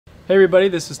Hey everybody,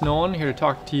 this is Nolan here to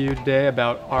talk to you today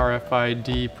about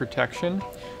RFID protection.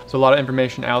 There's a lot of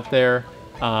information out there.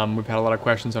 We've had a lot of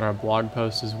questions on our blog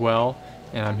posts as well,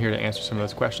 and I'm here to answer some of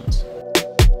those questions.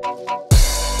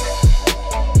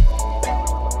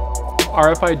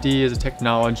 RFID is a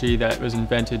technology that was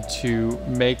invented to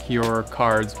make your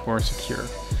cards more secure.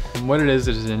 And what it is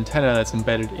an antenna that's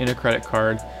embedded in a credit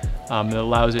card that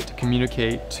allows it to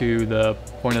communicate to the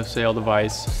point of sale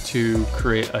device to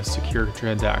create a secure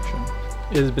transaction.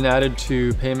 It has been added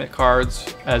to payment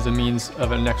cards as a means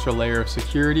of an extra layer of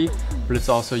security, but it's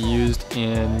also used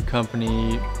in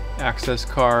company access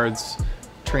cards,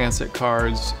 transit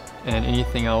cards, and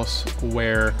anything else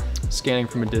where scanning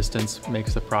from a distance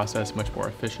makes the process much more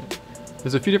efficient.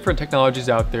 There's a few different technologies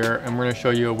out there, and we're going to show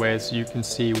you a way so you can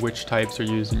see which types are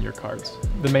used in your cards.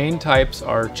 The main types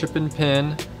are chip and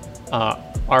pin,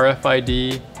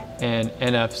 RFID, and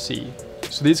NFC.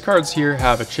 So these cards here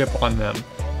have a chip on them,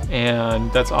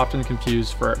 and that's often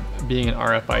confused for being an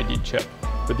RFID chip.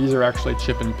 But these are actually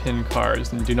chip and pin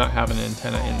cards and do not have an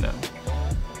antenna in them.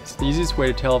 So the easiest way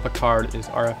to tell if a card is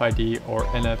RFID or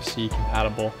NFC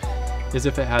compatible is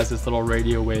if it has this little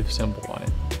radio wave symbol on it.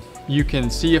 You can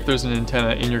see if there's an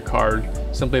antenna in your card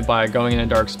simply by going in a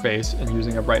dark space and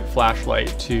using a bright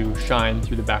flashlight to shine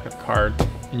through the back of the card,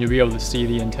 and you'll be able to see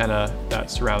the antenna that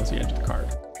surrounds the edge of the card.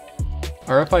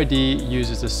 RFID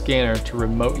uses a scanner to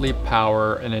remotely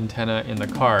power an antenna in the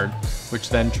card, which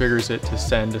then triggers it to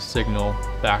send a signal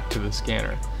back to the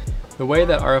scanner. The way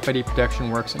that RFID protection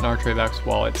works in our TraveX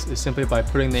wallets is simply by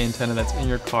putting the antenna that's in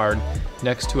your card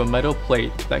next to a metal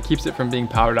plate that keeps it from being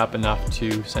powered up enough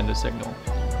to send a signal.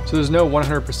 So there's no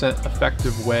 100%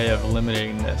 effective way of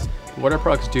eliminating this. What our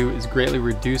products do is greatly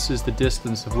reduces the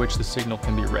distance of which the signal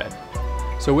can be read.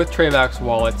 So with TraveX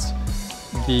wallets,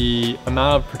 the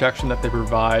amount of protection that they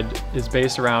provide is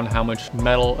based around how much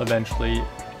metal eventually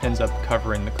ends up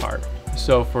covering the card.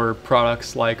 So for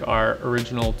products like our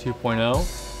original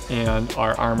 2.0 and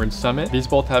our Armored Summit, these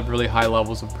both have really high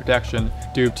levels of protection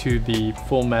due to the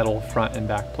full metal front and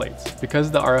back plates. Because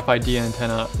the RFID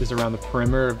antenna is around the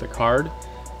perimeter of the card,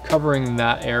 covering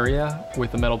that area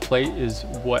with the metal plate is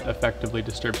what effectively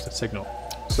disturbs the signal.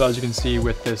 So as you can see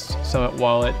with this Summit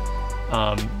wallet,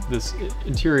 this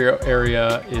interior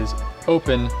area is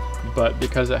open, but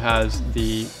because it has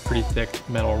the pretty thick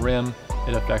metal rim,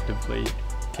 it effectively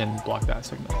can block that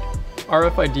signal.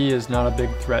 RFID is not a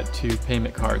big threat to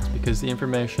payment cards because the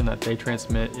information that they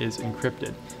transmit is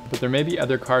encrypted. But there may be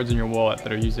other cards in your wallet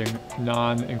that are using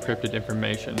non-encrypted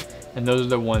information, and those are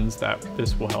the ones that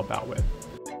this will help out with.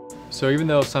 So even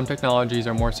though some technologies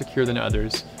are more secure than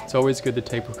others, it's always good to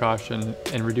take precaution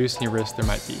and reduce any risk there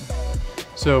might be.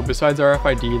 So besides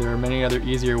RFID, there are many other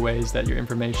easier ways that your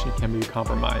information can be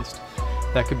compromised.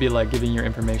 That could be like giving your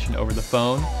information over the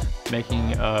phone,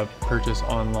 making a purchase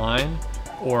online,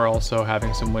 or also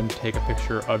having someone take a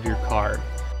picture of your card.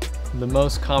 The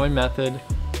most common method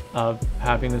of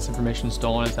having this information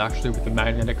stolen is actually with the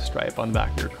magnetic stripe on the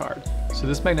back of your card. So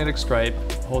this magnetic stripe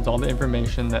holds all the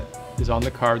information that is on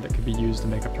the card that could be used to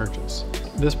make a purchase.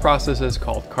 This process is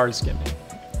called card skimming.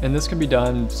 And this can be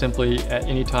done simply at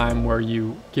any time where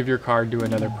you give your card to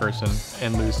another person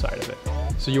and lose sight of it.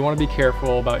 So you want to be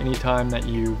careful about any time that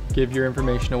you give your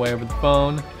information away over the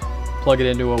phone, plug it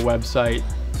into a website,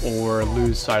 or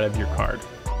lose sight of your card.